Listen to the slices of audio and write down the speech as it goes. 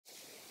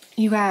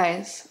You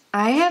guys,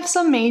 I have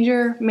some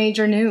major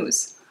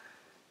news.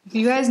 If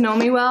you guys know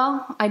me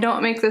well, I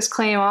don't make this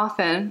claim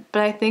often,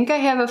 but I think I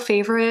have a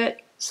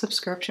favorite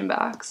subscription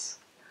box.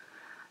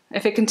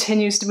 If it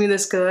continues to be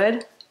this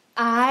good.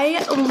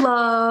 I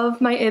love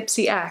my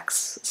Ipsy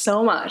X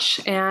so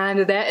much,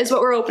 and that is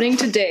what we're opening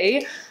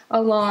today,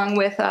 along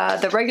with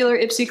the regular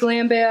Ipsy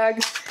Glam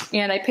Bag,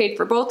 and I paid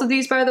for both of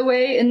these, by the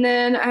way. And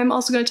then I'm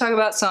also going to talk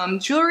about some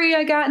jewelry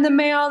I got in the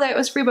mail that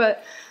was free,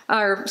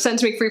 or sent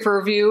to me free for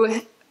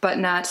review, but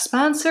not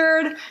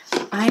sponsored.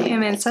 I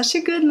am in such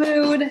a good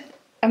mood.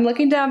 I'm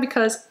looking down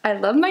because I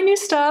love my new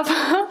stuff.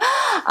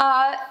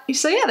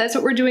 So yeah, that's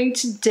what we're doing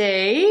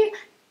today.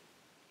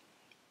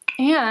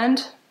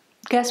 And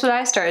guess what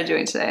I started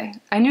doing today?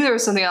 I knew there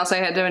was something else I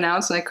had to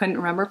announce and I couldn't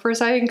remember for a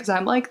second because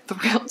I'm like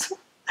thrilled.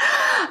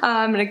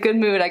 I'm in a good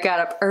mood. I got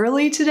up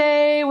early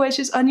today, which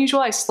is unusual.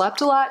 I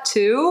slept a lot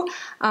too.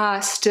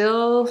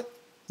 Still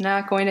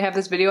not going to have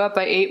this video up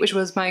by 8, which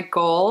was my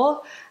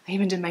goal. I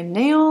even did my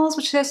nails,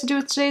 which has to do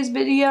with today's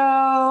video.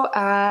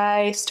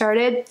 I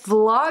started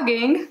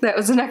vlogging. That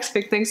was the next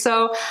big thing.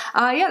 So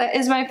yeah, that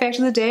is my fact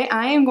of the day.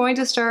 I am going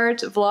to start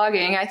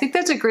vlogging. I think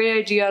that's a great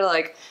idea to,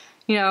 like,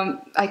 you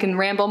know, I can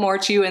ramble more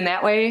to you in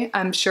that way.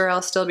 I'm sure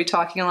I'll still be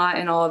talking a lot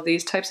in all of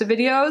these types of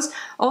videos.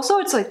 Also,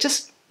 it's like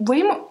just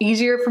way more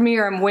easier for me,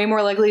 or I'm way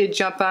more likely to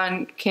jump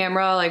on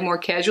camera like more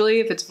casually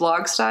if it's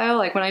vlog style.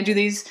 Like when I do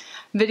these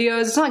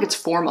videos, it's not like it's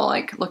formal,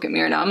 like look at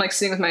me right now. I'm like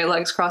sitting with my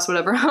legs crossed,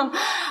 whatever.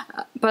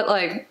 But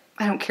like,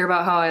 I don't care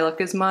about how I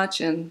look as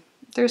much, and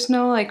there's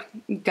no like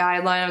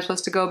guideline I'm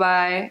supposed to go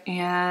by,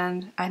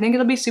 and I think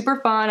it'll be super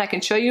fun. I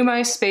can show you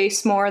my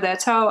space more.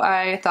 That's how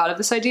I thought of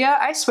this idea.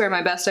 I swear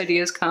my best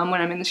ideas come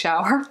when I'm in the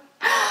shower.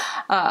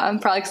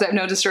 Probably because I have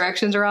no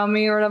distractions around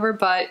me or whatever,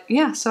 but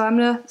yeah, so I'm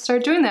gonna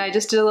start doing that. I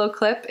just did a little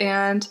clip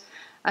and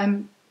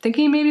I'm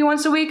thinking maybe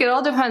once a week. It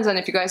all depends on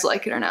if you guys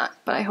like it or not,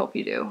 but I hope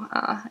you do.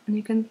 And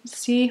you can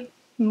see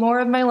more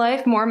of my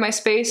life, more of my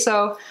space,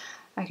 so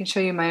I can show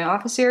you my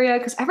office area,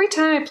 because every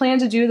time I plan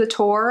to do the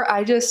tour,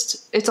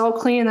 it's all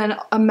clean and then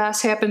a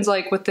mess happens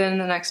like within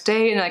the next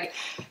day. And like,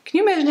 can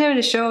you imagine having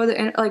to show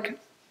like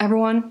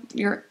everyone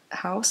your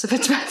house if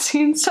it's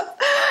messy and stuff?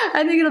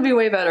 I think it'll be a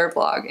way better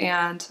vlog,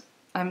 and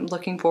I'm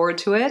looking forward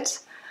to it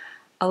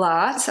a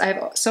lot. I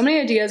have so many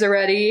ideas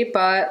already,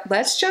 but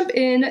let's jump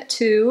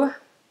into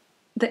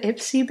the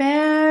Ipsy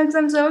bags.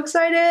 I'm so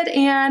excited,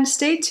 and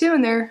stay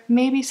tuned. There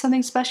may be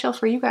something special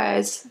for you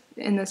guys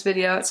in this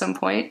video at some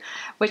point,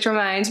 which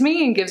reminds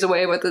me and gives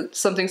away what the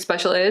something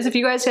special is. If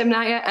you guys have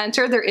not yet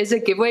entered, there is a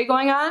giveaway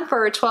going on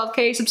for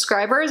 12K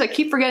subscribers. I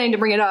keep forgetting to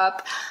bring it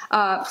up.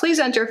 Please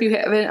enter if you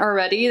haven't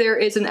already. There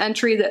is an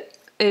entry that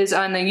is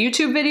on the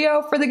YouTube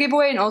video for the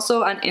giveaway and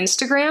also on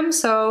Instagram.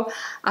 So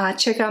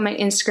check out my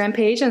Instagram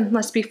page and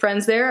let's be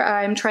friends there.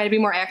 I'm trying to be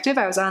more active.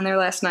 I was on there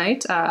last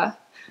night.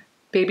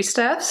 Baby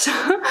steps.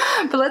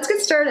 But let's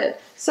get started.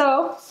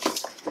 So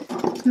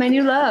my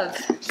new love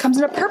comes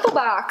in a purple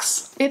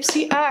box,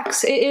 Ipsy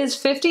X. It is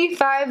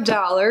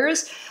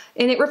 $55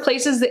 and it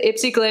replaces the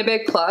Ipsy Glam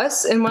Bag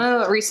Plus. In one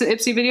of the recent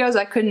Ipsy videos,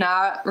 I could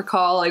not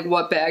recall like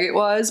what bag it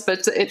was, but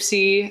it's the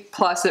Ipsy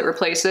Plus that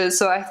replaces.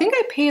 So I think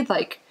I paid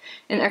like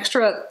an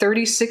extra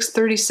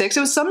 $36.36. It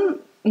was some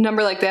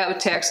number like that with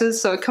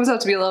taxes, so it comes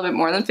out to be a little bit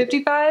more than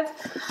 55.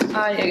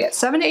 You get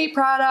 7 to 8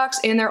 products,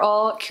 and they're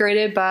all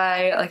curated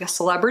by like a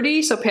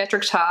celebrity. So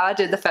Patrick Ta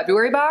did the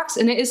February box,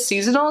 and it is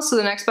seasonal, so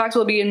the next box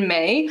will be in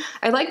May.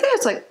 I like that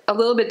it's like a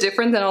little bit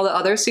different than all the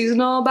other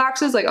seasonal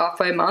boxes, like off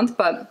by month,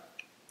 but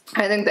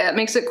I think that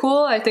makes it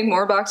cool. I think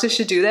more boxes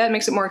should do that. It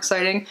makes it more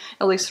exciting,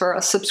 at least for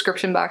us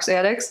subscription box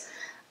addicts.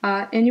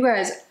 And you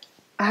guys,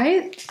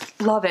 I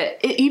love it.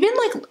 It even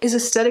like is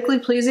aesthetically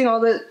pleasing, all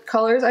the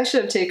colors. I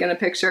should have taken a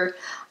picture.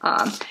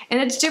 And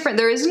it's different.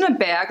 There isn't a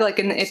bag like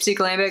in the Ipsy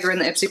Glam Bag or in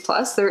the Ipsy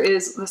Plus. There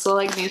is this little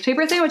like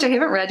newspaper thing, which I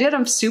haven't read yet.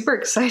 I'm super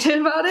excited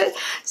about it.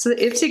 So the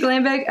Ipsy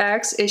Glam Bag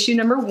X issue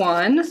number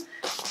 1. You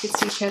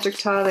can see Patrick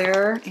Ta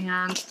there,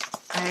 and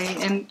I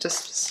am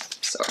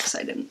just so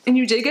excited. And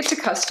you did get to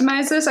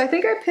customize this. I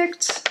think I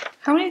picked,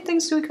 how many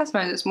things do we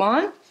customize this?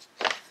 1?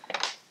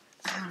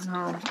 I don't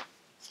know.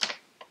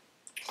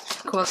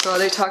 Cool, so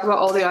they talk about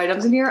all the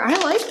items in here. I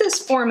like this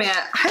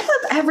format. I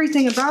love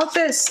everything about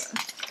this.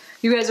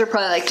 You guys are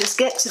probably like, just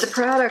get to the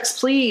products,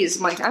 please.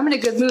 I'm like, I'm in a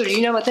good mood.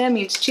 You know what that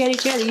means, chatty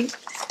chatty.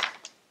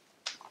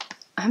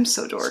 I'm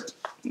so dork.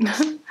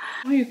 Oh,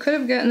 you could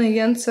have gotten the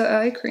Yensa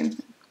eye cream.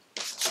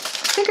 I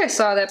think I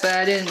saw that, but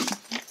I didn't.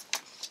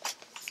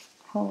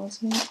 Oh,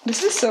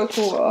 this is so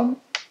cool.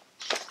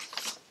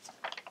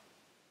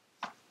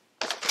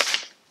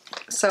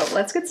 So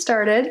let's get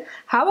started.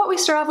 How about we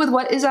start off with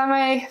what is on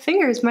my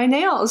fingers, my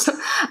nails.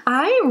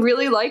 I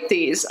really like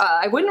these.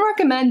 I wouldn't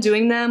recommend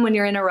doing them when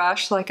you're in a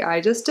rush like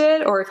I just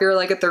did, or if you're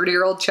like a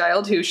 30-year-old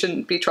child who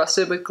shouldn't be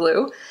trusted with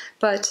glue,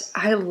 but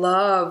I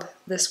love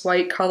this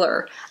white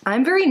color.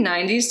 I'm very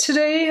 90s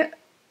today.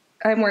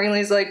 I'm wearing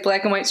these like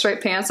black and white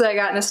striped pants that I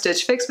got in a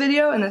Stitch Fix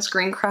video and this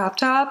green crop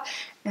top.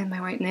 and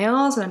my white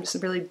nails, and I'm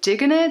just really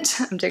digging it.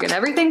 I'm digging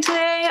everything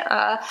today.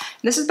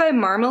 This is by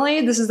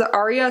Marmalade. This is the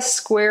Aria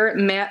Square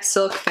Matte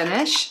Silk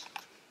Finish.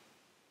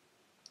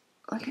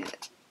 Look at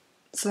it.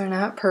 So they're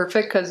not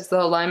perfect because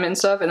the alignment and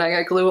stuff, and I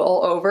got glue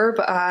all over,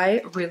 but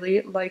I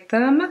really like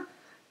them.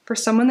 For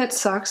someone that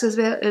sucks as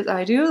bad as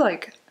I do,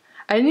 like,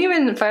 I didn't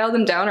even file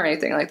them down or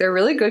anything. Like, they're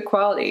really good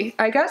quality.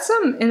 I got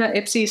some in an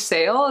Ipsy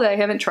sale that I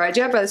haven't tried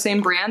yet by the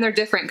same brand. They're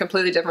different,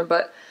 completely different,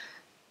 but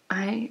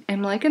I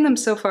am liking them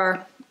so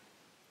far.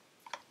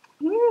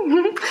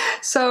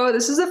 So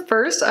this is the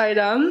first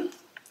item,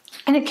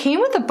 and it came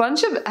with a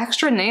bunch of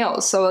extra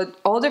nails, so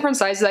all different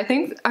sizes. I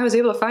think I was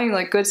able to find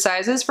like good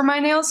sizes for my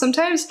nails.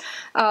 Sometimes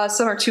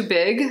some are too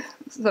big,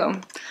 so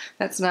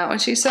that's not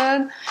what she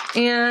said.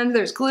 And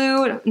there's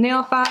glue,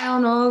 nail file,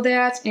 and all of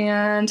that,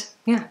 and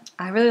yeah,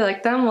 I really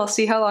like them. We'll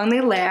see how long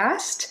they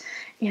last.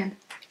 And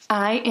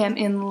I am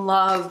in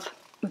love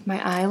with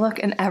my eye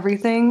look and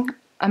everything.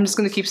 I'm just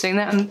gonna keep saying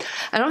that.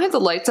 I don't have the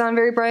lights on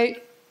very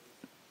bright,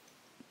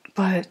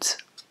 but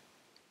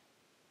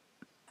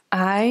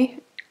I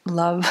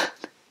love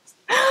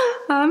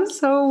I'm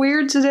so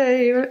weird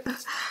today.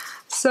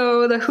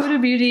 So the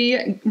Huda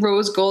Beauty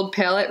Rose Gold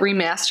Palette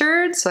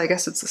Remastered, so I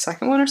guess it's the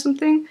second one or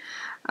something.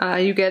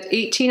 You get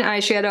 18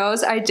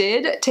 eyeshadows. I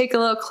did take a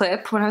little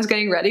clip when I was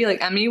getting ready.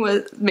 Like, Emmy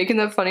was making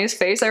the funniest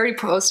face. I already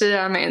posted it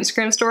on my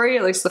Instagram story,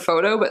 at least the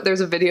photo, but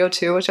there's a video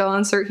too, which I'll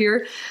insert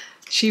here.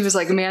 She was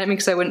like mad at me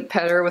because I wouldn't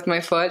pet her with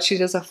my foot. She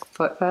does a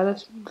foot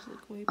fetish.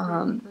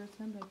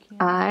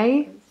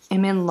 I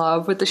am in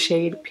love with the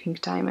shade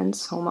Pink Diamond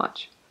so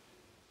much.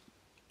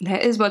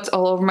 That is what's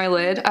all over my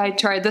lid. I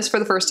tried this for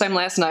the first time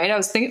last night. I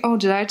was thinking, oh,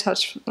 did I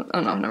touch?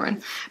 Oh no, never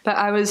mind. But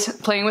I was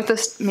playing with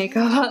this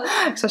makeup,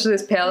 especially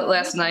this palette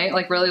last night,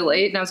 like really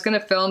late, and I was gonna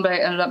film, but I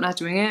ended up not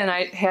doing it, and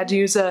I had to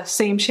use the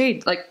same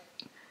shade. Like,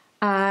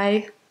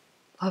 I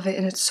love it,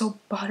 and it's so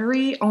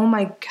buttery. Oh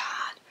my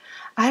God.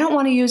 I don't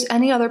want to use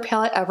any other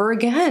palette ever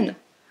again.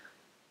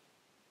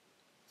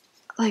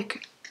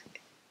 Like,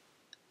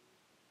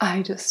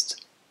 I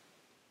just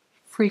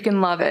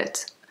freaking love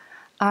it.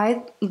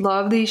 I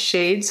love these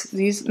shades.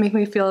 These make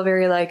me feel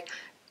very like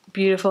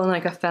beautiful in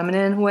like a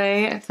feminine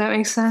way, if that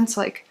makes sense.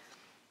 Like,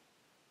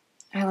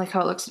 I like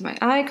how it looks with my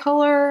eye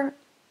color.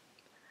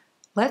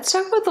 Let's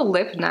talk about the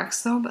lip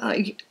next though. But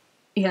like,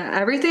 yeah,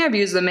 everything I've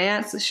used, the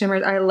mattes, the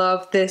shimmers, I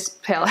love this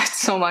palette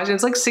so much.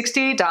 It's like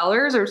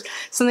 $68 or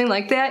something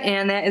like that,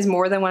 and that is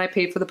more than what I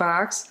paid for the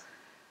box.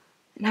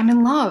 And I'm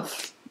in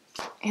love.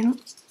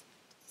 And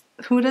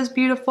Huda's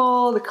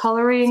beautiful, the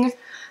coloring.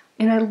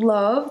 And I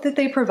love that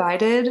they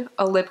provided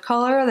a lip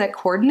color that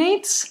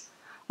coordinates.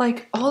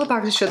 Like, all the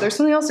boxes should. There's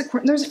something else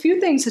that there's a few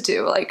things to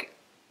do. Like,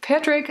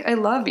 Patrick, I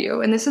love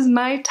you. And this is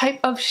my type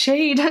of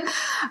shade.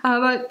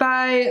 But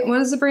by, what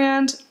is the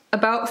brand?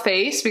 About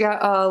Face. We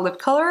got a lip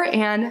color.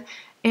 And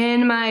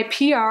in my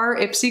PR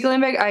Ipsy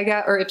Glam Bag, I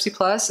got, or Ipsy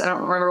Plus, I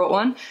don't remember what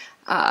one.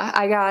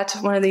 I got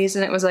one of these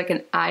and it was like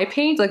an eye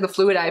paint, like the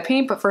fluid eye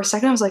paint, but for a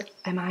second I was like,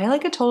 am I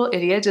like a total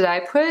idiot? Did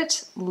I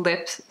put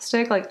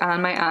lipstick like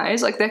on my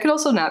eyes? Like, that could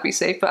also not be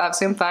safe, but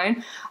obviously I'm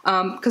fine.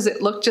 Because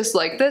it looked just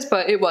like this,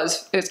 but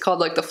it's called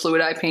like the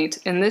fluid eye paint.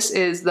 And this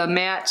is the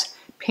matte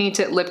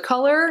painted lip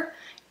color.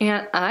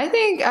 And I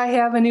think I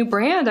have a new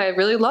brand I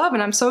really love,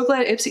 and I'm so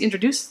glad Ipsy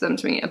introduced them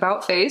to me,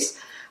 About Face.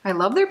 I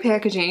love their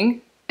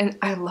packaging. And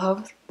I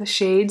love the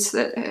shades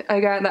that I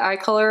got in the eye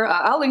color.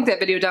 I'll link that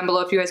video down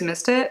below if you guys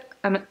missed it.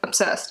 I'm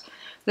obsessed.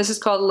 This is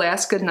called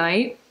Last Good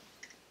Night.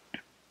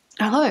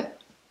 I love it.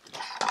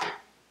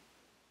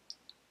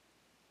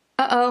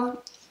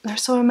 Uh-oh. They're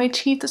so in my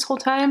teeth this whole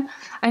time.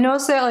 I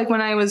noticed that like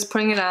when I was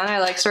putting it on, I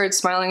like started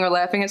smiling or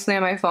laughing at something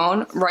on my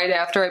phone right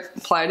after I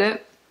applied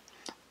it.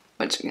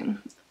 Which, again,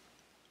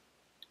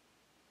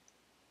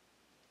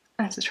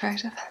 that's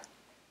attractive.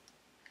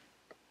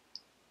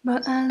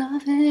 But I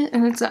love it.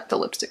 And it's not the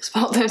lipstick's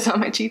fault that it's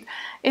on my teeth.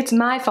 It's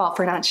my fault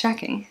for not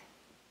checking.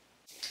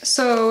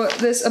 So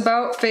this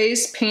About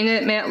Face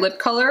Painted Matte Lip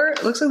Color,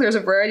 it looks like there's a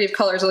variety of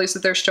colors, at least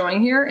that they're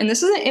showing here. And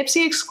this is an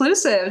Ipsy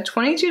exclusive,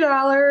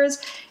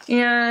 $22.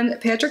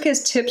 And Patrick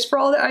has tips for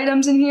all the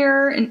items in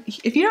here. And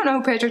if you don't know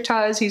who Patrick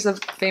is, he's a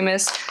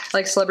famous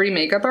like celebrity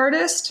makeup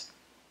artist.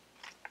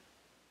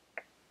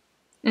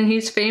 And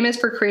he's famous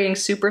for creating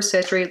super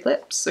saturated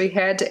lips. So he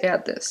had to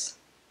add this.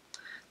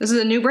 This is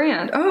a new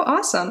brand. Oh,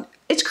 awesome.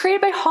 It's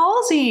created by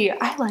Halsey.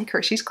 I like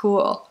her. She's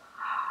cool.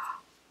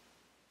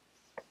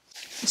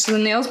 So the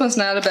nails must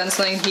not have been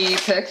something he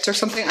picked or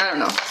something. I don't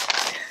know.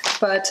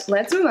 But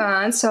let's move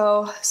on.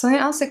 So something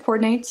else that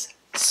coordinates.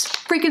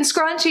 Freaking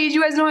scrunchies.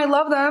 You guys know I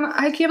love them.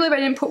 I can't believe I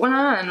didn't put one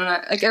on.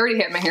 I already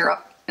had my hair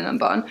up in a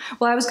bun.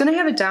 Well, I was going to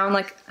have it down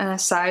like a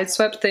side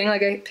swept thing.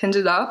 Like I pinned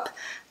it up.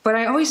 But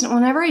I always,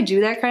 whenever I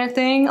do that kind of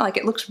thing, like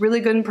it looks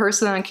really good in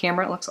person. On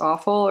camera it looks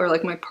awful. Or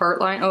like my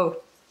part line. Oh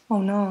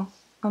no.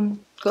 Go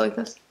like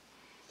this.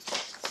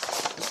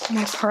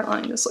 My part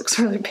line just looks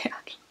really bad.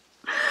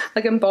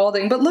 Like I'm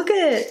balding, but look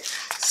at it.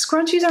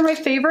 Scrunchies are my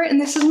favorite,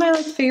 and this is my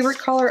like favorite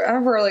color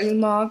ever, like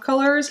mauve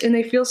colors, and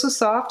they feel so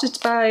soft. It's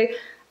by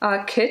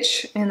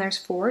Kitsch, and there's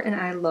 4, and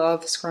I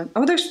love scrunch.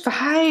 Oh, there's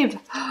 5.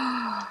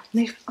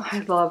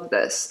 I love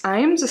this. I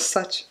am just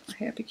such a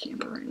happy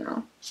camper right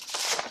now.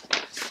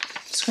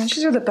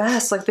 Scrunchies are the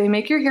best. Like, they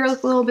make your hair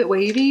look a little bit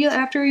wavy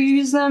after you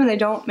use them, and they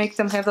don't make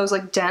them have those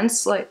like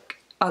dense like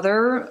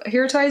other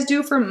hair ties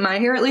do. For my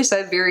hair at least, I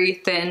have very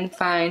thin,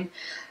 fine,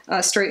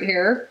 straight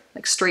hair,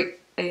 like straight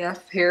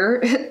AF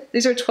hair.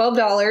 These are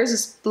 $12.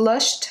 It's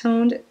blush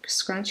toned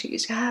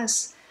scrunchies.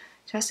 Yes.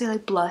 Jesse,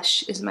 like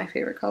blush is my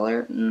favorite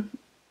color.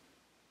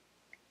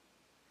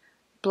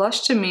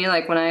 Blush to me,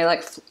 like when I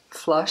like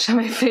flush on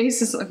my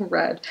face, is like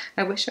red.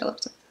 I wish I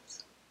looked like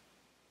this.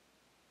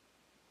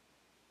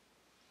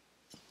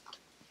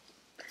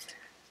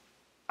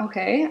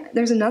 Okay,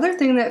 there's another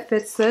thing that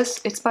fits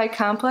this. It's by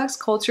Complex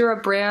Culture, a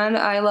brand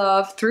I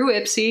love through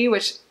Ipsy,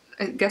 which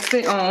I guess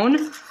they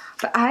own.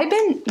 But I've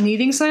been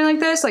needing something like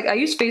this. Like, I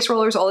use face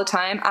rollers all the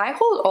time. I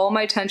hold all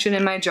my tension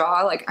in my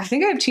jaw. Like, I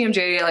think I have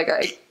TMJ. Like,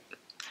 I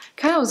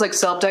kind of was like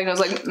self-diagnosed.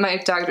 Like, my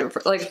doctor,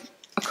 like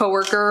a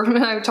coworker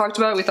and I talked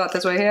about it. We thought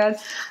that's what I had.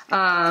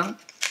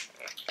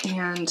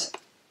 And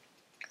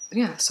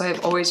yeah, so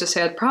I've always just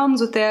had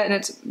problems with that. And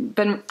it's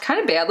been kind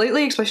of bad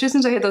lately, especially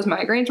since I had those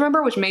migraines,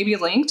 remember, which may be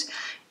linked.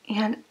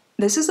 And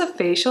this is a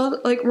facial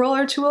like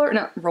roller tool,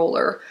 not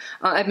roller.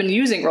 I've been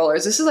using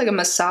rollers. This is like a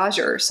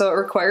massager. So it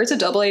requires a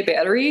AA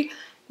battery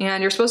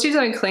and you're supposed to use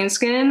it on clean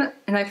skin.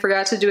 And I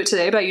forgot to do it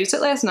today, but I used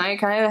it last night.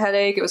 Kind of had a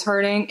headache. It was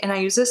hurting. And I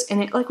used this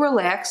and it like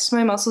relaxed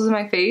my muscles in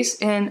my face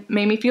and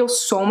made me feel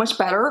so much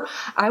better.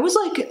 I was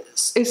like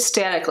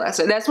ecstatic last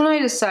night. That's when I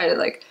decided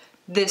like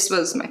this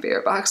was my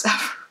favorite box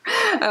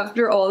ever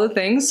after all the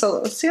things.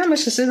 So let's see how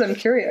much this is. I'm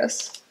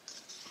curious.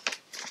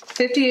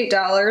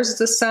 $58.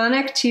 It's a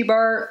Sonic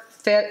T-Bar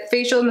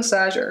facial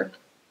massager,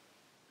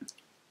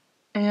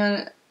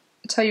 and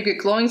it's how you get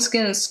glowing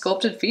skin and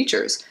sculpted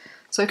features.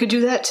 So I could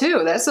do that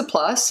too. That's a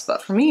plus,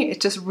 but for me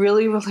it just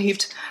really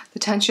relieved the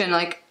tension.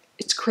 Like,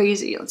 it's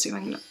crazy. Let's see if I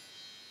can,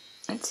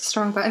 it's a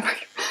strong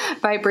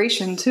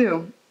vibration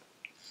too.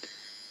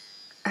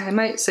 I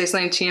might say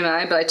something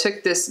TMI, but I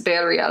took this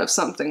battery out of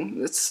something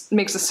that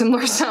makes a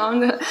similar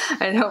sound.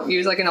 I don't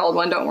use like an old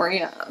one, don't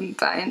worry, I'm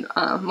fine.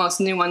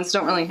 Most new ones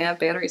don't really have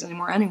batteries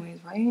anymore anyways,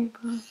 right?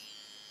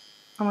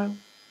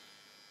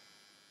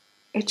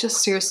 It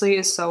just seriously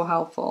is so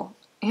helpful.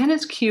 And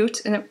it's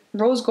cute, and it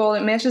rose gold,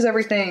 it matches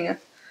everything.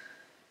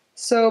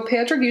 So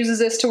Patrick uses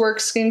this to work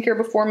skincare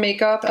before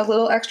makeup. A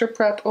little extra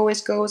prep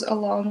always goes a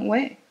long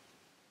way.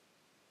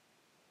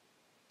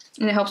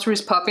 And it helps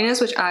reduce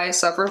puffiness, which I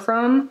suffer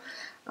from,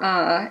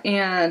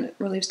 and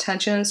relieves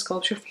tension and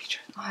sculpture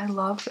features. Oh, I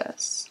love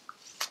this.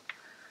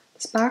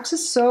 This box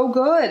is so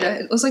good.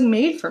 It was like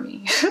made for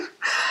me.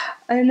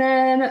 And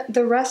then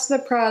the rest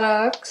of the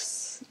products,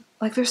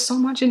 like, there's so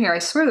much in here. I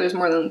swear there's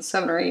more than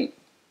 7 or 8.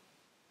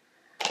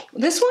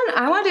 This one,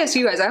 I wanted to ask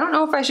you guys, I don't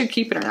know if I should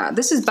keep it or not.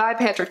 This is by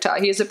Patrick Ta.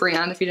 He is a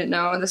brand, if you didn't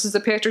know. This is the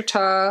Patrick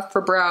Ta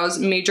for Brows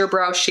Major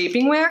Brow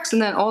Shaping Wax,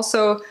 and then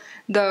also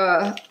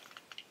the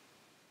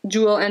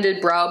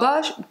dual-ended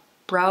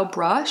brow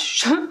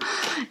brush.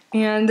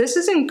 And this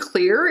is in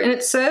clear, and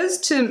it says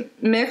to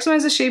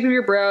maximize the shape of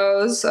your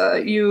brows,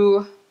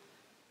 you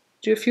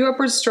do a few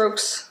upward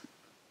strokes.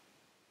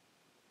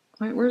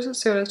 Wait, where does it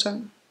say what I was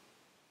talking?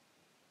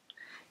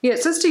 Yeah,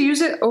 it says to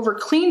use it over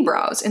clean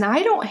brows, and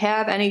I don't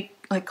have any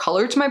like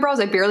color to my brows.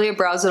 I barely have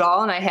brows at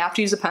all, and I have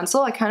to use a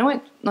pencil. I kind of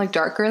went like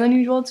darker than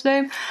usual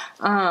today,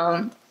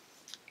 and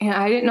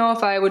I didn't know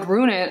if I would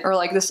ruin it or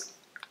like this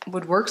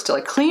would work still.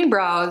 Like, clean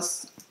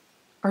brows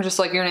are just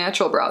like your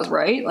natural brows,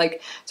 right?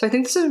 Like, so I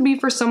think this would be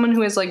for someone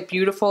who has like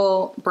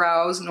beautiful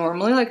brows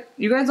normally. Like,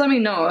 you guys let me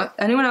know.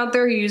 Anyone out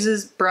there who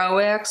uses brow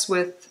wax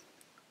with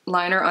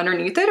liner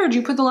underneath it, or do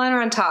you put the liner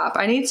on top?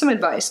 I need some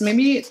advice.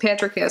 Maybe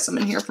Patrick has some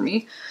in here for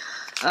me.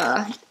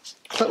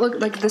 But look,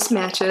 like, this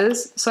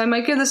matches. So I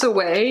might give this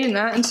away,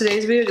 not in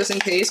today's video, just in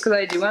case, because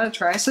I do want to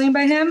try something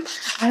by him.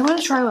 I want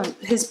to try one,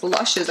 his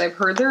blushes. I've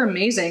heard they're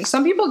amazing.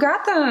 Some people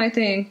got them, I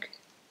think.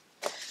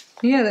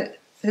 Yeah,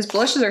 his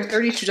blushes are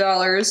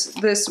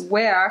 $32. This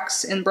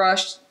wax and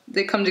brush,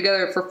 they come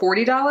together for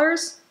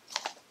 $40.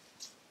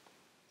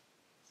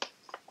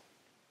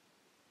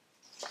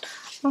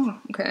 Oh,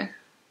 okay.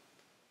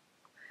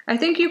 I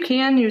think you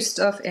can use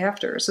stuff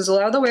after. It says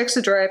allow the wax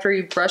to dry after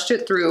you've brushed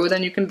it through,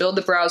 then you can build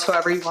the brows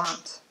however you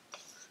want.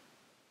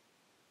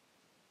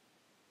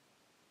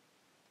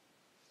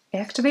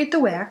 Activate the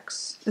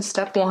wax is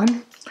step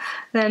 1.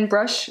 Then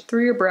brush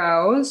through your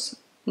brows,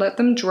 let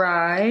them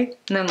dry,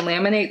 and then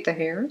laminate the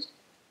hairs.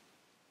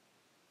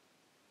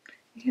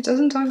 It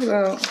doesn't talk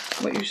about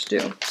what you should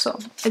do, so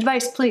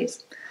advice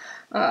please.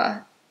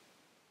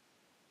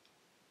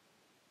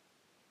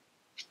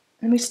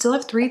 And we still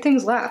have 3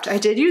 things left. I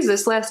did use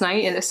this last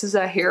night, and this is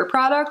a hair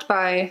product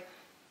by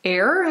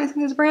Air, I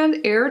think it's the brand.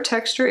 Air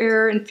Texture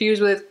Air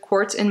infused with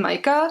quartz and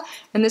mica.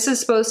 And this is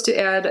supposed to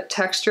add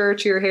texture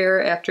to your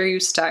hair after you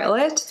style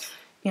it.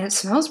 And it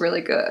smells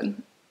really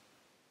good.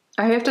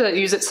 I have to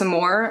use it some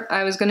more.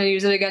 I was going to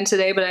use it again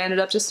today, but I ended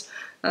up just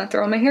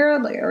throwing my hair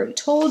out like I already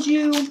told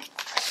you.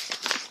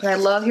 But I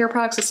love hair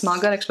products that smell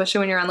good, especially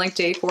when you're on like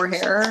day 4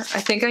 hair.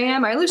 I think I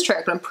am. I lose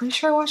track, but I'm pretty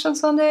sure I washed on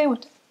Sunday.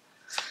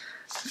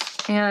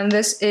 And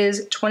this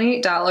is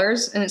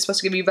 $28, and it's supposed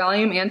to give you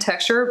volume and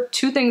texture.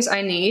 2 things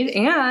I need,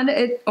 and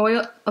it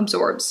oil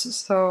absorbs.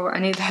 So I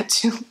need that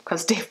too,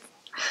 because day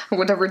 4,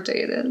 whatever day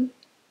it is.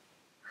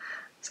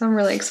 So I'm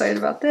really excited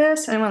about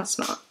this. I want to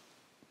smell it.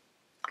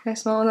 Can I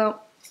smell it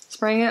without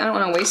spraying it? I don't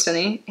want to waste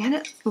any. And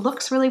it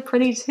looks really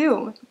pretty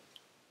too.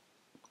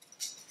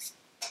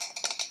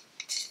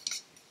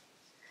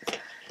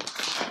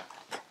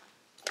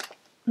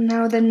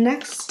 Now the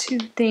next 2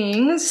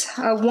 things,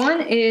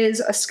 one is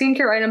a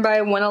skincare item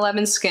by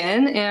 111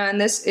 Skin, and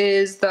this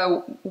is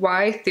the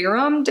Y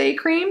Theorem Day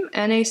Cream,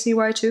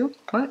 NACY2.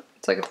 What?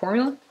 It's like a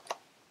formula?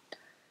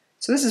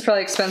 So this is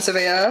probably expensive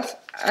AF.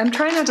 I'm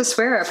trying not to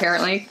swear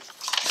apparently,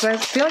 because I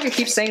feel like I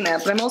keep saying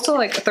that, but I'm also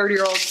like a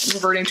 30-year-old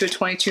reverting to a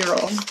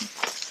 22-year-old.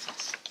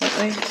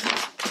 Lately.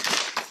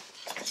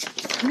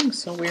 I'm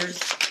so weird.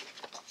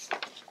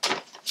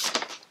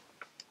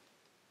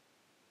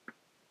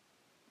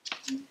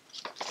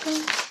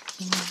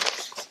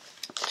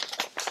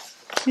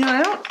 You know,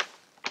 I don't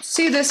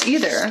see this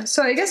either.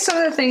 So I guess some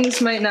of the things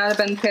might not have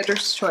been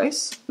Patrick's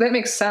choice. That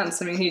makes sense.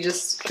 I mean, he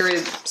just carried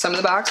some of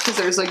the box because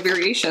there's like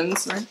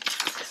variations, right?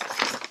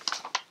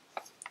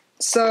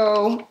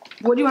 So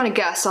what do you want to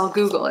guess? I'll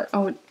Google it.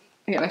 Oh,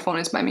 yeah, my phone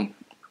is by me.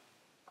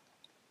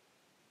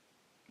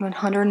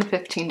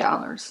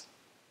 $115.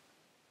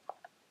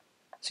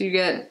 So you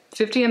get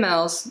 50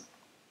 mLs.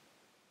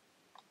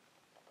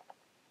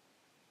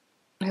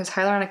 It has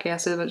hyaluronic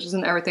acid, which is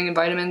in everything, and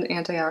vitamin,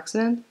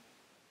 antioxidant.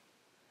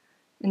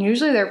 And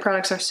usually their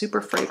products are super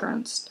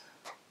fragranced.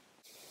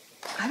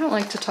 I don't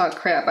like to talk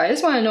crap. I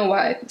just want to know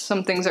why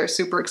some things are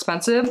super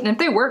expensive. And if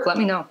they work, let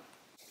me know.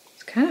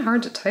 It's kind of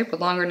hard to type with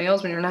longer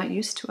nails when you're not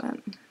used to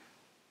it.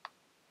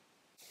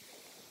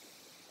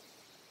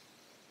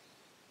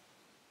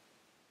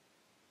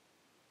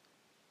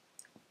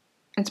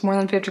 It's more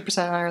than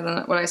 50% higher than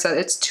what I said.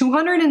 It's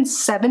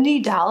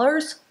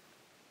 $270?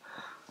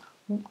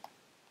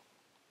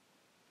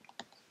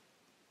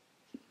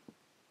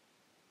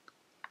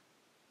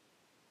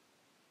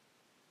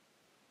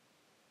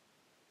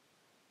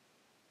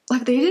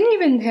 Like, they didn't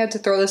even have to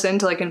throw this in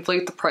to like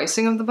inflate the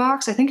pricing of the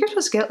box. I think you're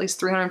supposed to get at least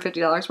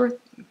 $350 worth.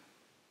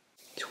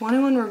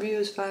 21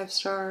 reviews, 5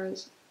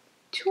 stars.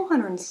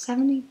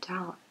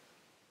 $270.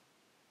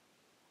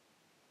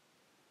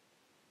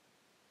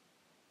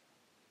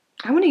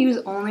 I want to use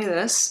only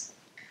this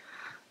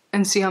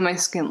and see how my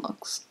skin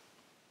looks.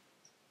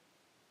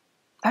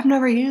 I've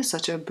never used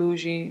such a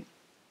bougie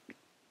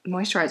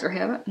moisturizer,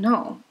 have I?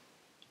 No.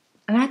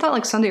 And I thought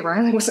like Sunday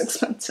Riley was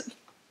expensive.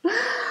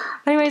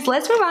 Anyways,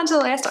 let's move on to the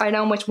last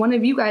item, which one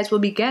of you guys will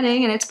be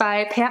getting, and it's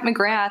by Pat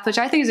McGrath, which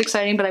I think is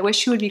exciting, but I wish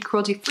she would be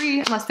cruelty-free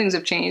unless things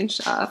have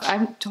changed.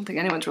 I don't think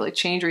anyone's really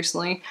changed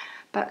recently,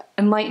 but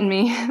enlighten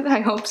me.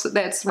 I hope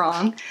that's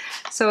wrong.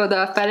 So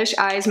the Fetish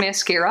Eyes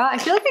Mascara. I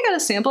feel like I got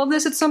a sample of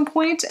this at some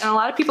point, and a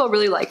lot of people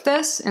really like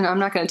this, and I'm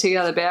not going to take it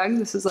out of the bag.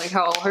 This is like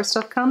how all her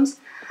stuff comes.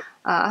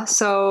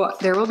 So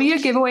there will be a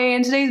giveaway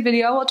in today's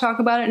video. We'll talk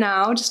about it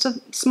now. Just a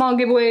small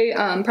giveaway,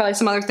 probably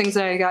some other things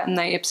that I got in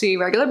the Ipsy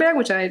regular bag,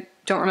 which I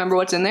don't remember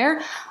what's in there.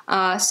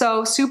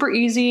 So super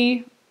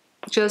easy.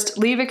 Just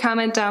leave a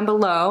comment down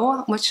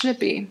below. What should it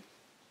be?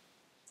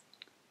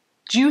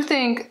 Do you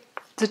think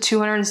the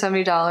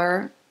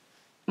 $270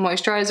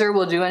 moisturizer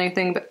will do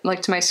anything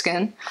like to my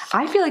skin?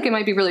 I feel like it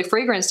might be really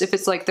fragranced if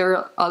it's like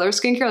their other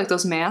skincare, like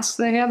those masks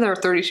they have that are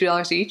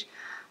 $32 each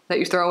that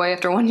you throw away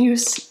after one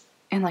use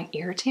and like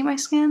irritate my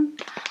skin.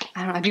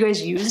 I don't know. Have you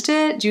guys used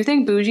it? Do you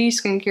think bougie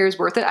skincare is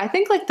worth it? I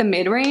think like the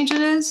mid-range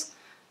it is.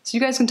 So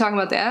you guys can talk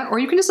about that, or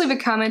you can just leave a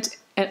comment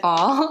at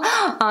all.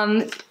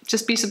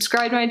 Just be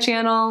subscribed to my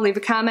channel, leave a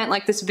comment,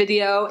 like this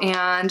video,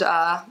 and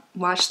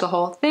watch the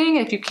whole thing.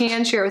 If you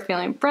can, share it with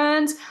family and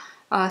friends.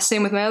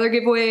 Same with my other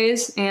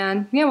giveaways.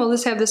 And yeah, we'll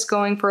just have this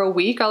going for a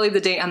week. I'll leave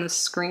the date on the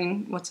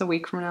screen. What's a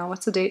week from now?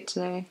 What's the date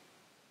today?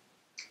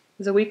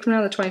 Is a week from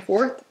now the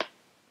 24th?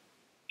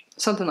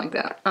 Something like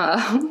that.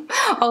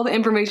 All the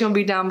information will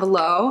be down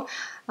below.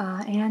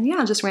 And yeah,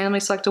 I'll just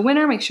randomly select a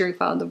winner. Make sure you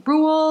follow the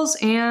rules,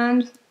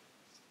 and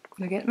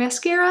I'm gonna get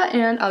mascara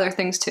and other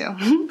things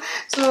too.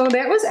 So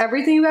that was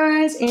everything, you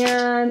guys,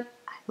 and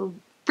I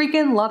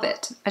freaking love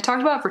it. I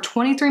talked about it for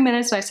 23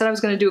 minutes, and I said I was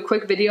gonna do a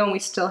quick video, and we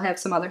still have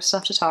some other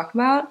stuff to talk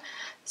about.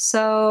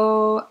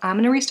 So I'm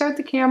gonna restart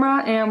the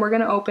camera, and we're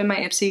gonna open my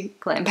Ipsy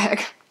Glam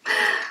Bag.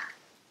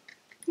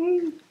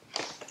 Look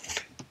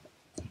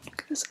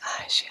at this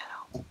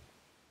eyeshadow.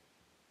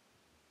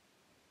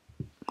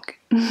 Okay.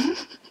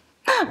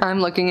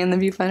 I'm looking in the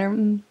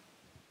viewfinder.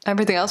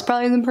 Everything else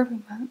probably isn't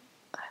perfect, but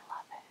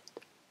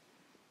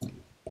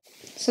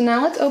so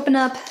now let's open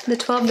up the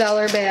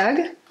 $12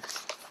 bag.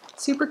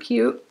 Super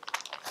cute.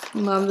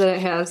 Love that it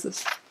has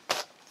this.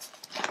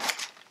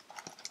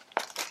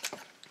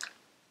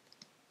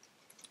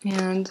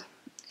 And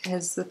it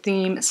has the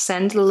theme,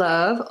 send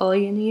love. All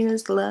you need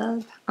is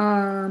love.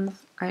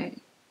 I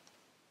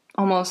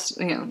almost,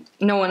 you know,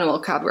 no one will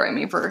copyright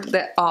me for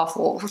that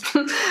awful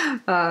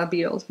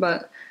Beatles,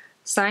 but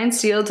signed,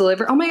 sealed,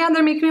 delivered. Oh my God,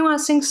 they're making me want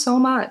to sing so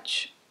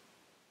much.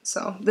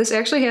 So this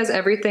actually has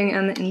everything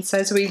on the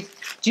inside. So we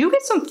do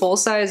get some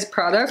full-size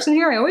products in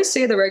here. I always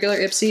say the regular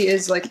Ipsy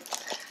is like,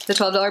 the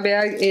 $12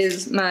 bag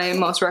is my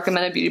most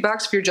recommended beauty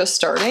box if you're just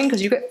starting,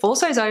 because you get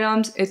full-size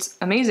items. It's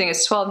amazing.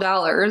 It's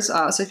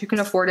 $12. So if you can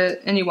afford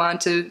it and you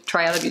want to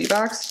try out a beauty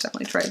box,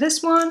 definitely try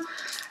this one.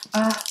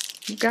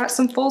 We've got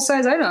some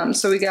full-size items.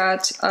 So we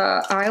got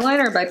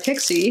eyeliner by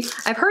Pixie.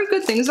 I've heard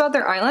good things about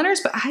their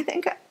eyeliners, but I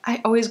think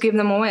I always give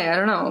them away. I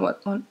don't know.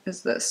 What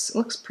is this? It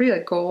looks pretty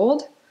like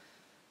gold.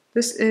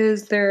 This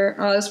is their,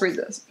 oh, let's read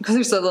this because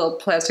there's a little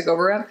plastic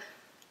overwrap.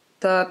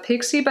 The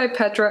Pixie by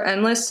Petra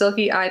Endless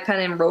Silky Eye Pen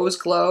in Rose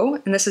Glow.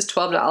 And this is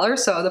 $12.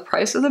 So the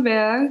price of the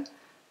bag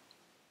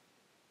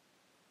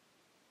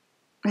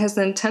has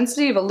the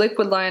intensity of a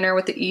liquid liner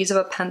with the ease of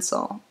a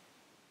pencil.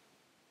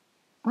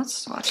 Let's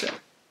swatch it.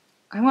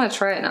 I want to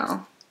try it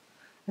now.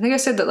 I think I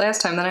said that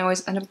last time, then I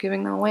always end up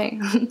giving them away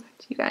to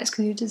you guys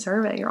because you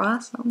deserve it. You're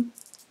awesome.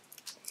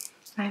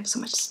 I have so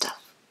much stuff.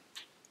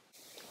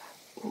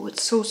 Oh,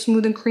 it's so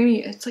smooth and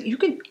creamy. It's like you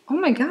could, oh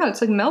my God,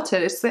 it's like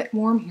melted. It's that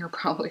warm here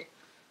probably.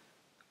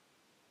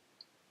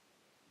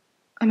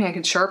 I mean, I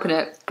could sharpen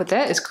it, but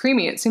that is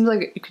creamy. It seems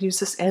like you could use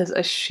this as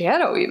a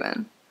shadow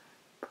even.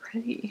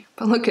 Pretty,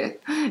 but look at,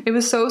 it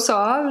was so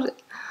soft.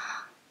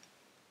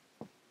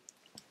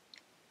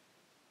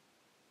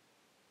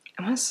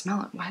 I want to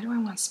smell it. Why do I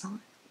want to smell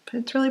it? But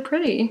it's really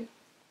pretty.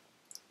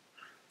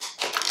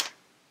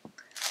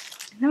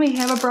 And then we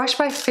have a brush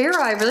by Farrah.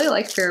 I really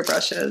like Farrah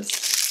brushes.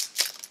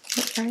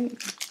 Okay.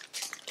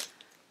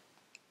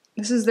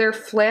 This is their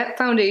Flat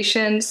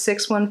Foundation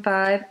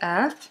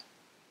 615F.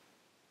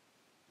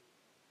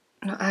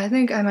 I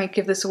think I might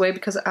give this away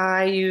because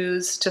I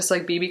use just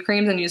like BB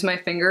creams and use my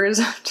fingers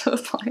to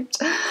apply it.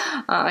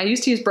 I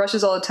used to use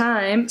brushes all the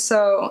time,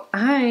 so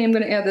I am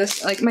going to add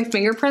this, like my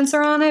fingerprints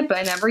are on it, but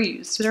I never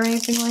used it or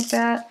anything like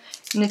that.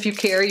 And if you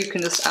care, you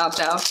can just opt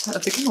out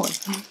of the giveaway.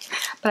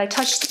 But I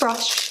touched the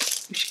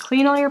brush. You should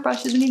clean all your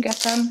brushes when you get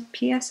them.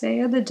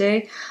 PSA of the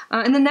day.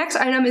 And the next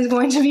item is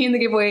going to be in the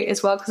giveaway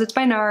as well because it's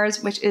by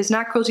NARS, which is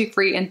not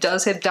cruelty-free and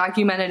does have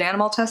documented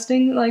animal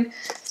testing like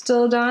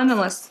still done,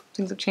 unless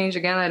things have changed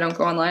again. I don't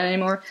go online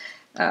anymore.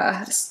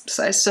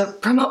 Besides to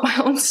promote my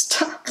own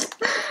stuff.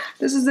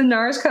 This is the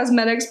NARS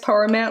Cosmetics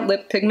Power Matte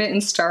Lip Pigment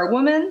in Star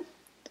Woman.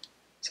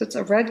 So it's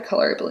a red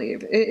color, I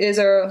believe. It is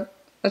a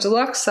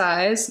deluxe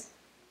size.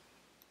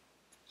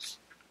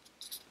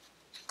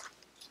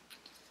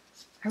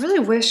 I really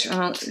wish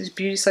these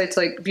beauty sites,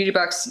 like beauty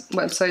box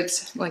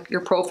websites, like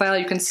your profile,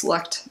 you can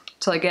select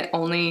to like get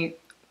only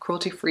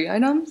cruelty-free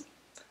items.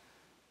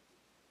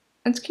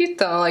 It's cute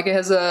though, like it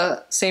has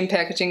the same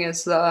packaging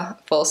as the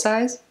full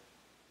size.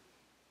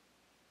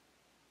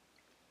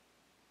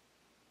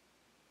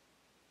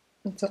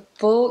 It's a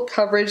full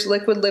coverage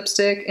liquid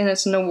lipstick and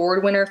it's an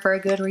award winner for a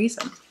good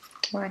reason.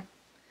 Why?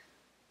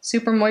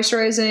 Super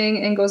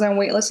moisturizing and goes on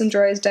weightless and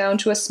dries down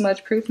to a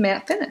smudge-proof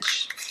matte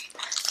finish.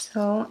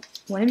 So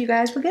one of you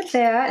guys will get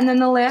that. And then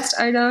the last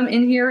item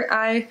in here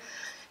I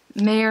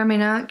may or may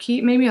not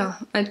keep. Maybe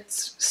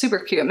it's super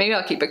cute. Maybe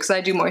I'll keep it because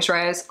I do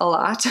moisturize a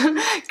lot.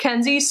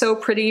 Kenzie So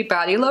Pretty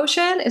Body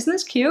Lotion. Isn't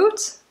this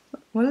cute?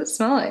 What does it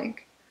smell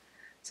like?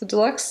 It's a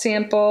deluxe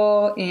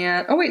sample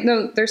and, oh wait,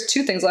 no, there's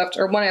two things left,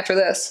 or one after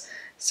this.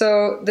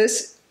 So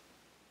this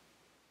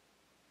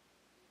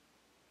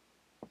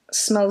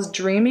smells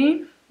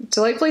dreamy.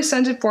 Delightfully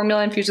scented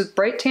formula infused with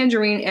bright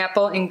tangerine,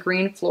 apple, and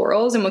green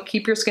florals and will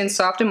keep your skin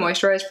soft and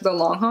moisturized for the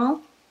long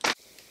haul.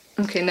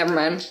 Okay, never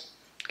mind.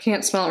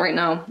 Can't smell it right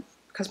now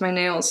because my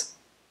nails,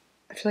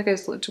 I feel like I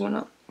just lit one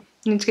up.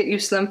 I need to get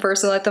used to them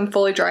first and let them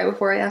fully dry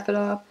before I F it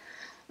up.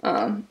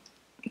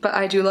 But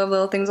I do love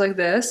little things like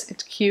this.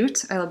 It's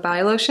cute. I love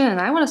body lotion and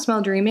I want to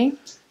smell dreamy.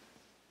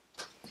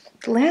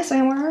 The last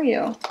item, where are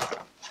you?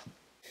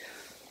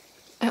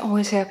 It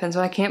always happens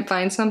when I can't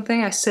find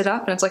something. I sit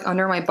up and it's like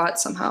under my butt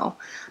somehow.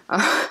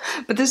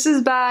 But this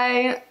is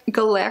by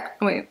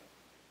wait,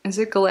 is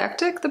it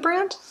Galactic, the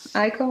brand?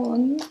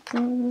 Ico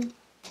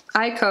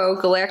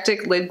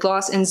Galactic Lid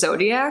Gloss in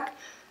Zodiac.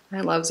 I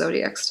love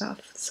Zodiac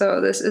stuff.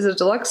 So this is a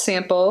deluxe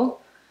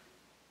sample.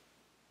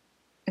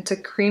 It's a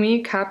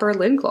creamy copper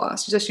lid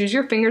gloss. You just use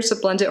your fingers to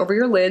blend it over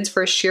your lids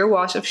for a sheer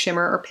wash of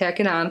shimmer or pack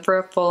it on for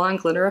a full-on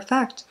glitter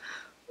effect.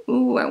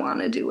 Ooh, I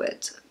want to do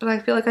it. But I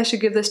feel like I should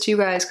give this to you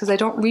guys because I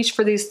don't reach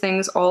for these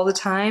things all the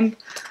time.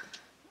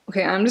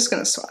 Okay, I'm just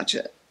going to swatch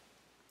it.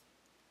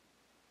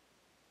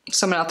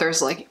 Someone out there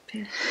is like,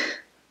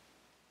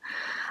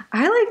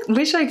 I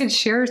wish I could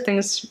share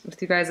things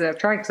with you guys that I've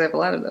tried because I have a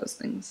lot of those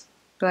things.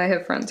 But I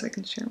have friends I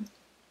can share with.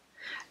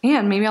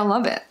 And maybe I'll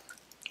love it.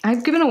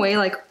 I've given away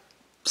like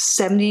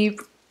 70,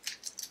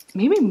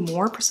 maybe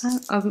more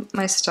 % of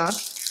my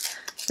stuff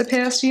the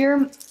past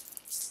year.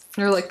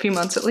 Or like a few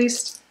months at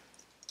least.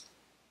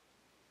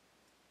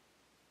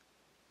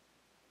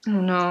 Oh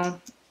no,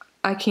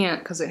 I can't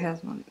because it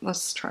has one.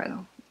 Let's try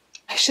though.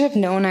 I should have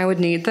known I would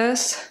need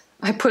this.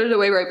 I put it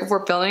away right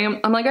before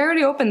filming. I'm like, I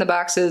already opened the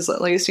boxes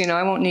at least, you know,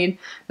 I won't need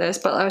this.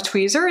 But a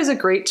tweezer is a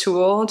great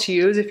tool to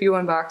use if you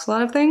unbox a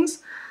lot of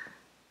things.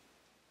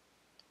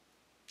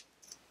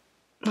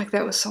 Like,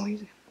 that was so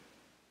easy.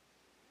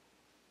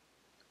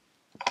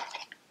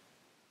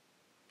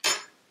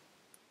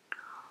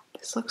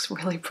 This looks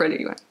really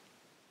pretty.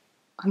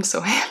 I'm so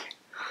happy.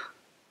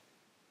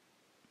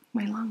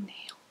 My long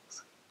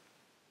nails.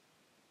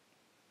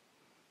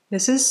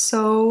 This is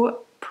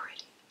so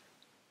pretty.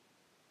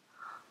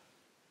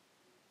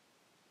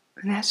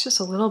 And that's just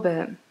a little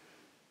bit.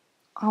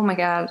 Oh my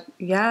God,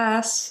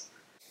 yes.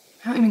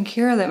 I don't even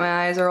care that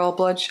my eyes are all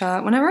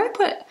bloodshot. Whenever I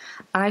put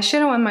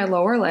eyeshadow on my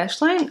lower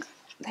lash line,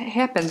 that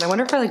happens. I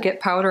wonder if I like get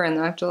powder and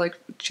then I have to like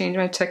change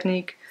my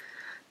technique.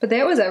 But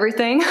that was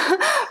everything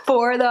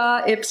for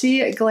the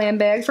Ipsy Glam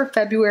Bag for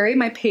February,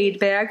 my paid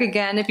bag.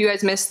 Again, if you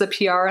guys missed the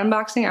PR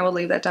unboxing, I will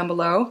leave that down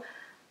below.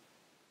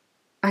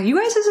 Are you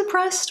guys as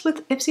impressed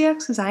with Ipsy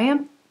X as I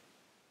am?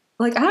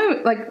 Like,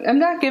 I'm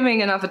not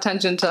giving enough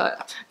attention to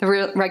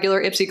the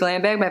regular Ipsy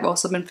Glam Bag, but I've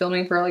also been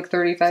filming for like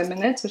 35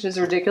 minutes, which is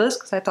ridiculous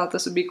because I thought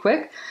this would be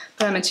quick,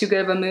 but I'm in too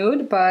good of a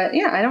mood. But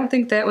yeah, I don't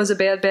think that was a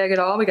bad bag at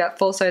all. We got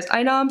full-size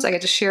items. I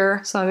get to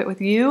share some of it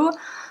with you.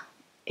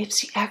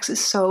 Ipsy X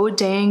is so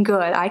dang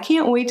good. I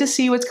can't wait to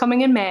see what's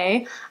coming in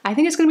May. I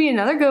think it's gonna be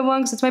another good one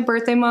because it's my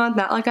birthday month.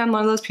 Not like I'm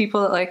one of those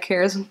people that like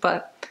cares,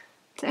 but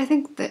I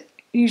think that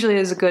usually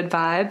is a good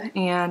vibe,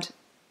 and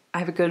I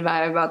have a good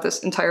vibe about this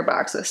entire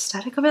box. The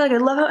aesthetic of it, like I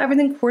love how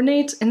everything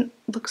coordinates and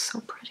looks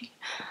so pretty.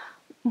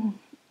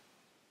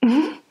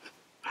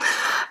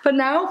 But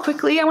now,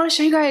 quickly, I want to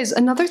show you guys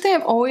another thing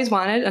I've always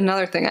wanted.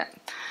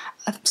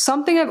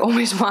 Something I've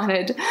always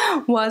wanted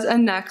was a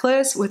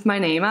necklace with my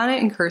name on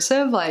it in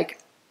cursive, like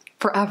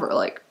forever.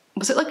 Like,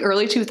 was it like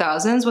early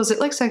 2000s? Was it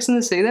like Sex and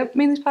the City that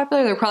made these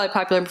popular? They were probably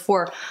popular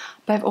before,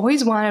 but I've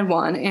always wanted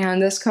one.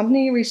 And this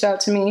company reached out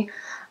to me,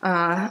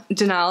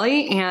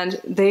 Dunali, and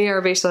they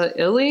are based out of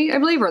Italy, I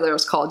believe, or they're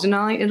called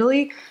Dunali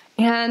Italy.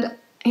 And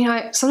you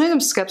know, sometimes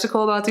I'm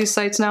skeptical about these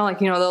sites now. Like,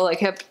 you know, they'll like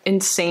have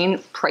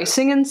insane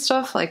pricing and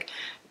stuff. Like,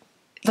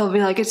 they'll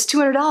be like, it's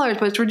 $200,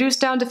 but it's reduced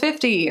down to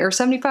 50 or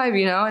 75,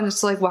 you know? And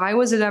it's like, why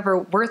was it ever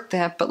worth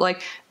that? But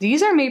like,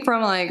 these are made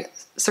from like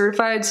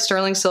certified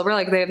sterling silver.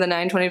 Like, they have the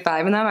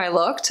 925 in them. I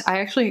looked. I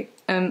actually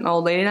am an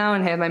old lady now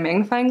and have my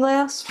magnifying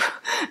glass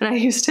and I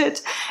used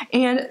it.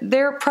 And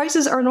their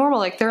prices are normal.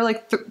 Like, they're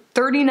like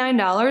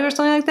 $39 or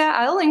something like that.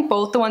 I'll link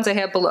both the ones I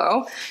have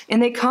below.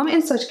 And they come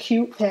in such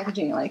cute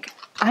packaging. Like,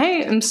 I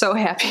am so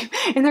happy.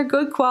 And they're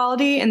good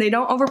quality and they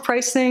don't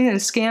overprice things and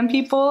scam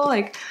people.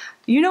 Like,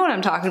 you know what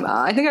I'm talking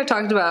about. I think I've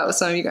talked about it with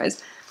some of you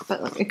guys.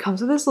 But look, it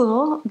comes with this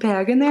little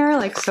bag in there,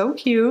 like so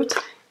cute.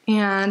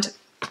 And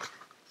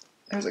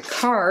there's a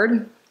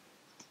card.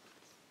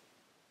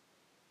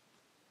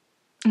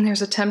 And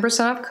there's a 10%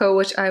 off code,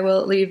 which I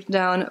will leave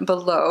down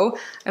below.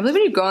 I believe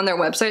when you go on their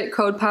website,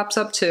 code pops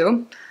up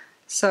too.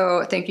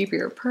 So thank you for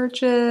your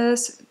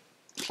purchase.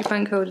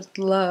 Coupon code is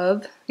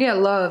LOVE. Yeah,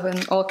 LOVE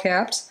in all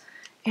caps.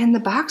 And the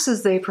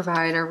boxes they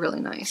provide are really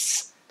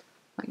nice.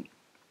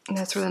 And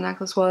that's where the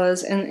necklace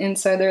was. And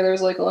inside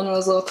there's like one of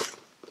those little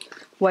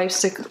wipe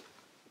stick,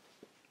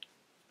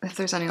 if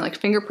there's any like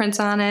fingerprints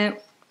on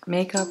it,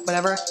 makeup,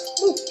 whatever.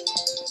 Ooh.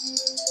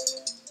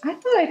 I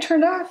thought I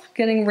turned off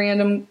getting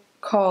random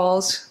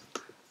calls.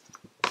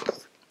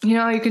 You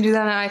know, you can do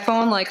that on an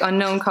iPhone, like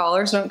unknown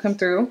callers don't come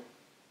through.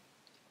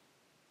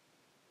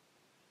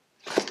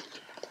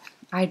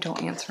 I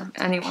don't answer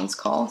anyone's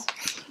calls.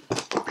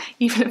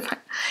 Even if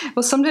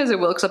well, sometimes it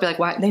will, because I'll be like,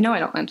 why? They know I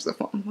don't answer the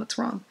phone. What's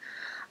wrong?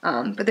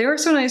 But they were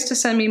so nice to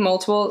send me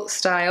multiple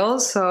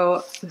styles.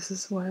 So this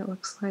is what it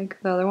looks like,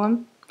 the other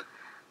one.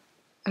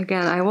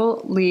 Again, I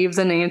will leave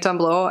the names down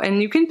below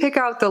and you can pick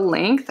out the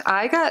length.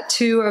 I got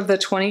 2 of the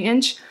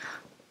 20-inch,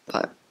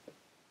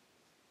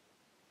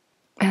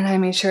 and I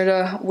made sure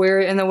to wear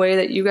it in the way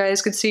that you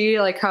guys could see,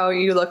 like how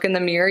you look in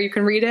the mirror, you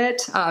can read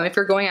it. If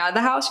you're going out of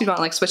the house, you'd want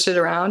to like switch it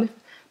around.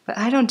 But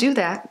I don't do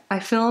that. I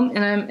film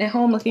and I'm at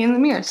home looking in the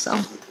mirror, so.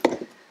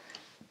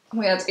 Oh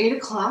my God, it's 8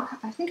 o'clock.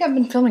 I think I've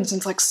been filming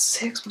since like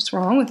 6. What's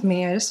wrong with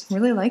me? I just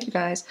really like you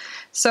guys.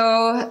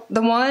 So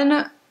the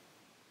one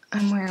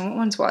I'm wearing, what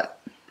one's what?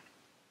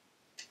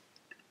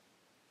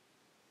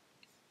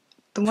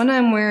 The one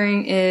I'm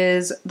wearing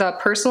is the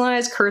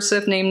personalized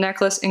cursive name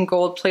necklace in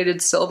gold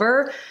plated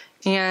silver.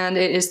 And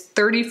it is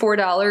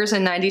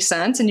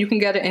 $34.90. And you can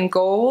get it in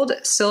gold,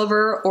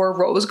 silver, or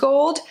rose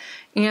gold.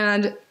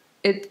 And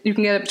you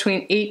can get it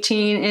between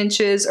 18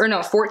 inches, or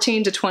no,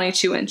 14 to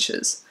 22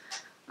 inches.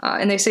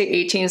 And they say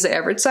 18 is the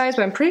average size,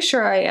 but I'm pretty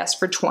sure I asked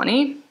for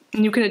 20.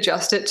 And you can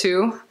adjust it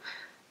too.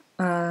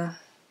 And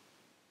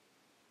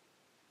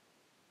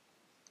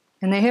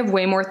they have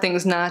way more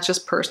things, not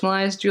just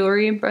personalized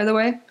jewelry, by the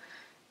way.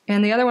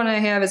 And the other one I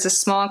have is a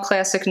small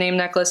classic name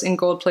necklace in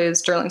gold-plated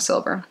sterling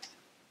silver.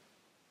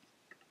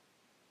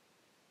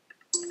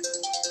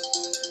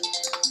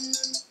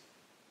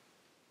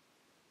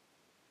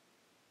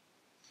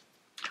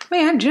 Wait,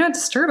 I have Do Not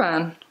Disturb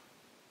on.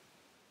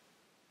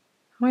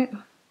 Wait.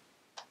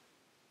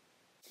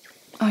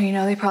 Oh, you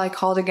know, they probably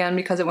called again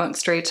because it went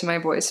straight to my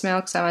voicemail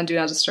because I'm on Do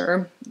Not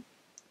Disturb.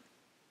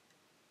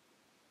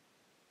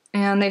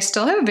 And they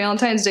still have a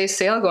Valentine's Day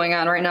sale going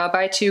on right now.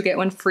 Buy two, get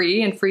one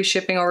free, and free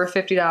shipping over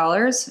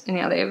 $50. And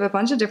yeah, they have a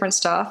bunch of different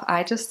stuff.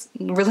 I just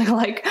really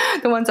like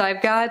the ones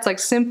I've got. It's like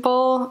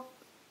simple.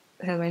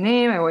 It has my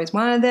name. I always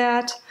wanted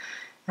that.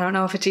 I don't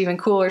know if it's even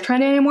cool or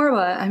trendy anymore,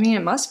 but I mean,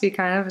 it must be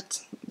kind of.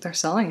 They're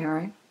selling it,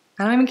 right?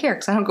 I don't even care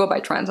because I don't go by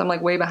trends. I'm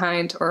like way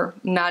behind or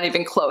not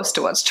even close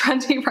to what's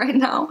trendy right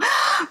now.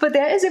 But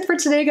that is it for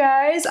today,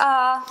 guys.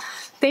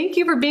 Thank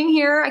you for being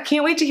here. I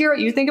can't wait to hear what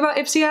you think about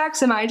Ipsy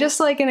X. Am I just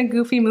like in a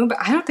goofy mood? But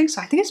I don't think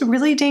so. I think it's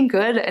really dang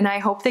good and I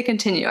hope they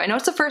continue. I know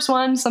it's the first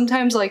one.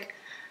 Sometimes like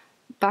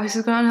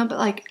boxes go on, but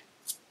like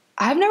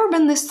I've never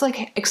been this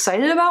like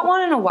excited about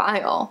one in a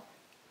while.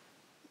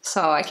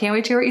 So I can't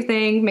wait to hear what you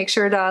think. Make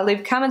sure to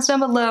leave comments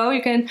down below.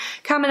 You can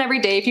comment every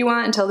day if you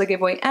want until the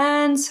giveaway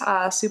ends.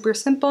 Super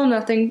simple,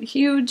 nothing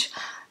huge.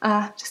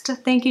 Just a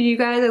thank you to you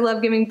guys. I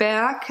love giving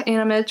back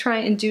and I'm gonna try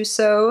and do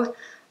so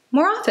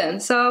more often.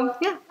 So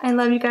yeah, I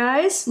love you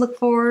guys. Look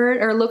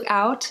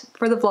out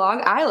for the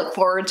vlog. I look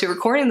forward to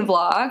recording the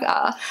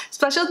vlog.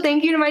 Special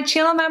thank you to my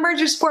channel members.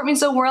 Your support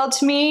means the world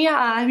to me.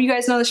 If you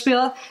guys know the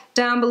spiel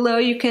down below,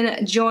 you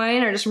can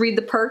join or just read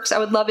the perks. I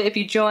would love it if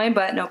you join,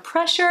 but no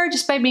pressure.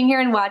 Just by being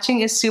here and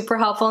watching is super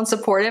helpful and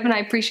supportive, and I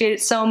appreciate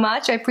it so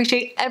much. I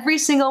appreciate every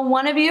single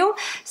one of you.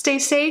 Stay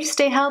safe,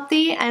 stay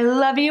healthy. I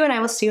love you, and I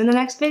will see you in the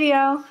next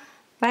video.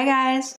 Bye, guys.